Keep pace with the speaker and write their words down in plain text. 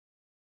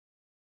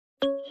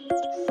Hello,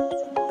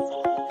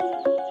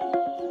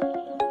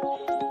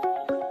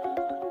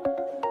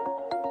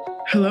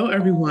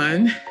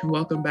 everyone, and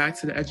welcome back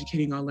to the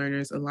Educating All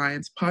Learners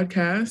Alliance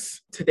podcast.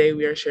 Today,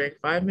 we are sharing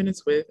 5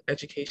 minutes with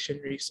Education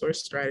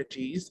Resource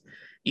Strategies,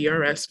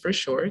 ERS for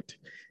short.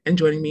 And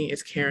joining me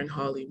is Karen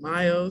Hawley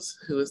Miles,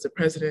 who is the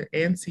president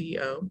and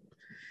CEO.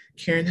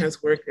 Karen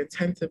has worked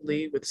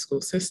intensively with school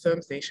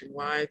systems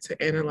nationwide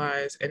to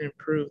analyze and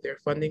improve their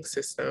funding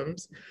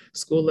systems,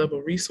 school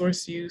level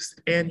resource use,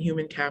 and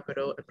human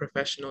capital and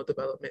professional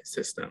development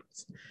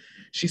systems.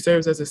 She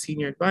serves as a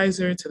senior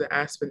advisor to the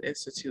Aspen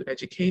Institute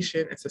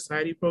Education and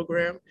Society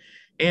Program,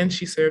 and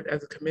she served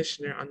as a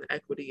commissioner on the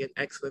Equity and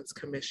Excellence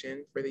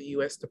Commission for the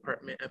U.S.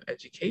 Department of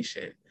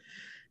Education.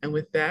 And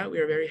with that, we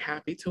are very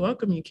happy to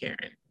welcome you,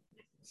 Karen.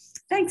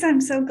 Thanks.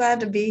 I'm so glad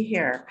to be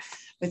here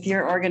with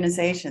your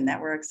organization that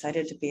we're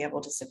excited to be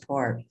able to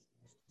support.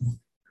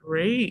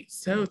 Great.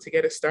 So to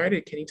get us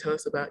started, can you tell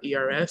us about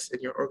ERS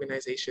and your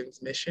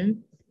organization's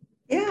mission?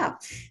 Yeah,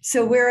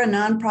 so we're a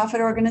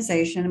nonprofit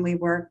organization. We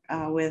work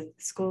with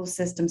school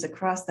systems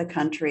across the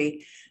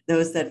country,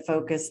 those that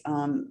focus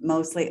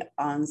mostly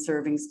on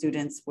serving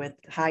students with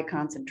high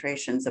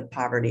concentrations of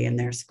poverty in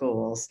their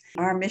schools.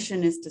 Our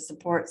mission is to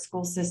support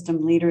school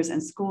system leaders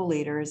and school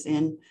leaders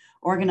in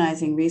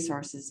organizing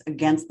resources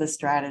against the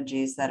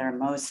strategies that are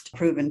most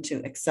proven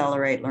to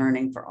accelerate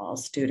learning for all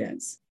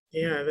students.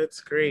 Yeah,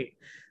 that's great.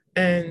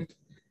 And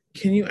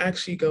can you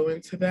actually go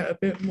into that a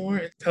bit more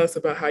and tell us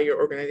about how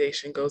your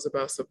organization goes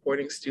about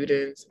supporting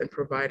students and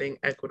providing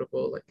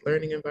equitable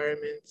learning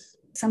environments?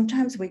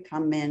 Sometimes we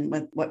come in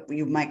with what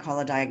you might call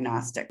a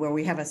diagnostic, where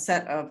we have a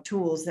set of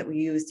tools that we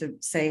use to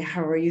say,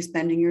 how are you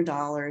spending your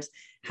dollars?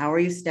 How are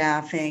you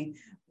staffing?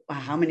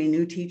 How many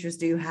new teachers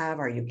do you have?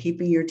 Are you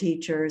keeping your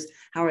teachers?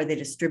 How are they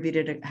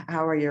distributed?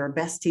 How are your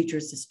best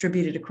teachers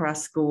distributed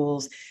across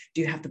schools?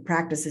 Do you have the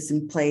practices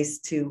in place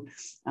to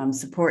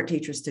support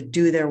teachers to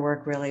do their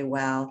work really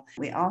well?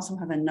 We also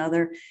have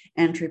another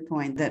entry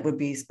point that would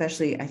be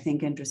especially, I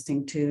think,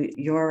 interesting to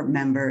your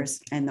members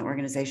and the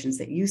organizations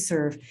that you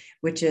serve,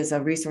 which is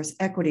a resource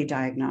equity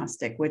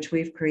diagnostic, which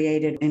we've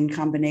created in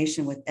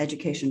combination with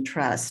Education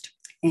Trust.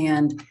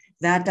 And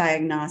that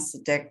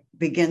diagnostic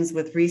begins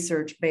with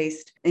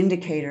research-based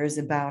indicators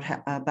about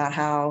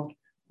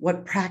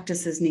what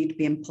practices need to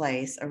be in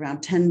place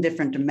around 10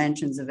 different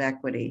dimensions of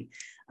equity,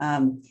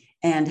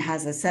 and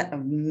has a set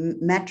of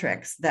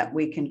metrics that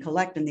we can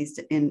collect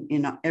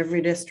in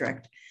every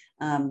district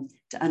to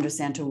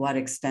understand to what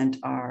extent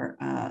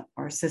our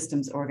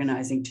systems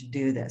organizing to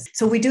do this.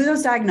 So we do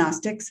those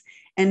diagnostics,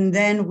 and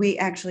then we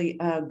actually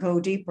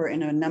go deeper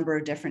in a number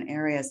of different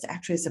areas to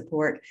actually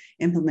support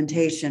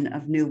implementation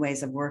of new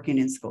ways of working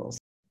in schools.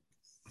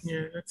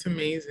 Yeah, that's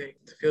amazing.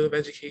 The field of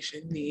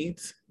education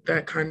needs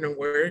that kind of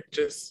work,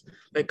 just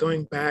like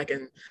going back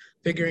and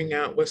figuring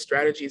out what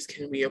strategies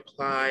can we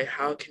apply,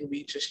 how can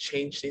we just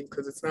change things,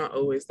 because it's not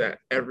always that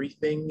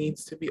everything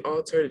needs to be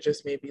altered. It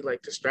just may be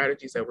like the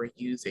strategies that we're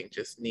using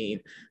just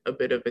need a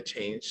bit of a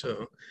change.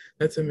 So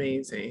that's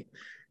amazing.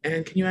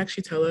 And can you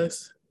actually tell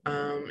us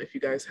if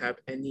you guys have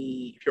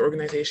if your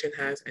organization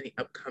has any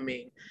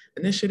upcoming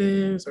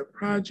initiatives or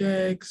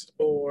projects,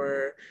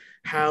 or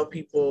how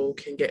people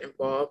can get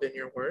involved in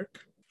your work?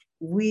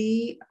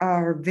 We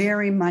are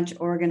very much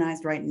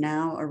organized right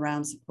now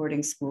around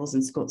supporting schools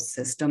and school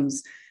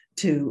systems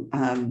to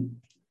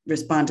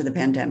respond to the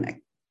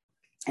pandemic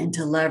and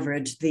to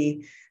leverage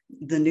the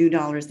new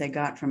dollars they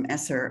got from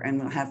ESSER,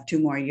 and will have 2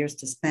 more years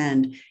to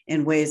spend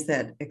in ways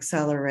that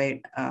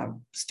accelerate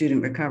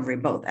student recovery,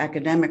 both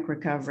academic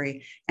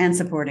recovery and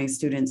supporting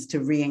students to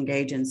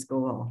re-engage in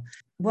school.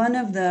 One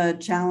of the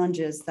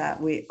challenges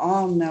that we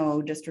all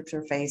know districts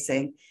are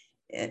facing,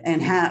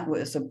 and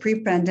was a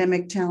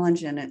pre-pandemic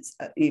challenge, and it's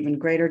an even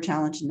greater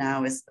challenge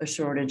now, is a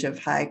shortage of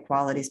high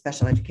quality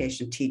special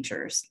education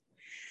teachers.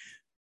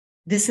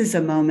 This is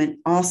a moment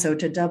also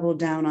to double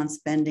down on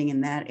spending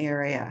in that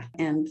area.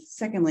 And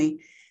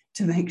secondly,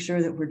 to make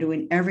sure that we're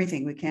doing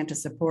everything we can to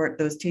support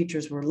those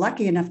teachers we're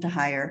lucky enough to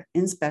hire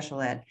in special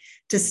ed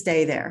to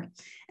stay there,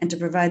 and to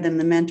provide them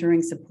the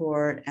mentoring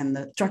support and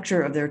the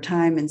structure of their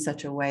time in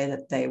such a way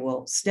that they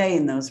will stay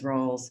in those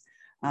roles,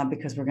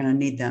 because we're going to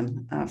need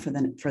them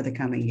for the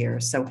coming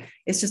years. So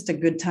it's just a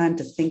good time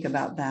to think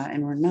about that.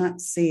 And we're not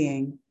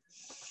seeing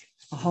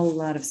a whole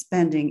lot of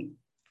spending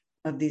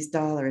of these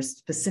dollars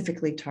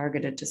specifically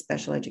targeted to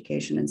special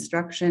education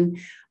instruction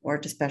or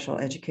to special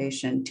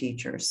education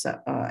teachers,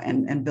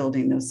 and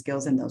building those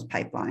skills in those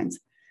pipelines.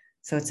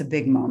 So it's a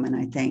big moment,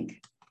 I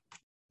think.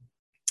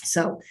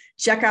 So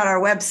check out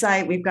our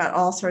website. We've got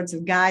all sorts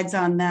of guides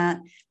on that.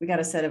 We got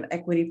a set of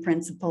equity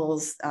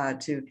principles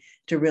to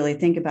really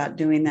think about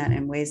doing that,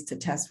 and ways to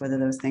test whether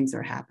those things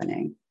are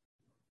happening.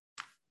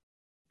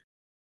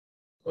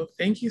 Well,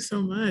 thank you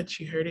so much.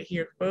 You heard it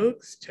here,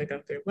 folks. Check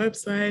out their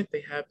website.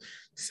 They have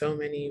so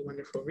many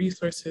wonderful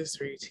resources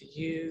for you to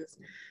use.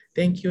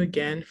 Thank you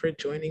again for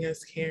joining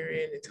us,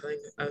 Karen, and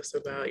telling us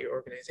about your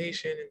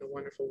organization and the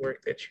wonderful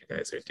work that you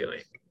guys are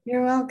doing.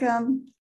 You're welcome.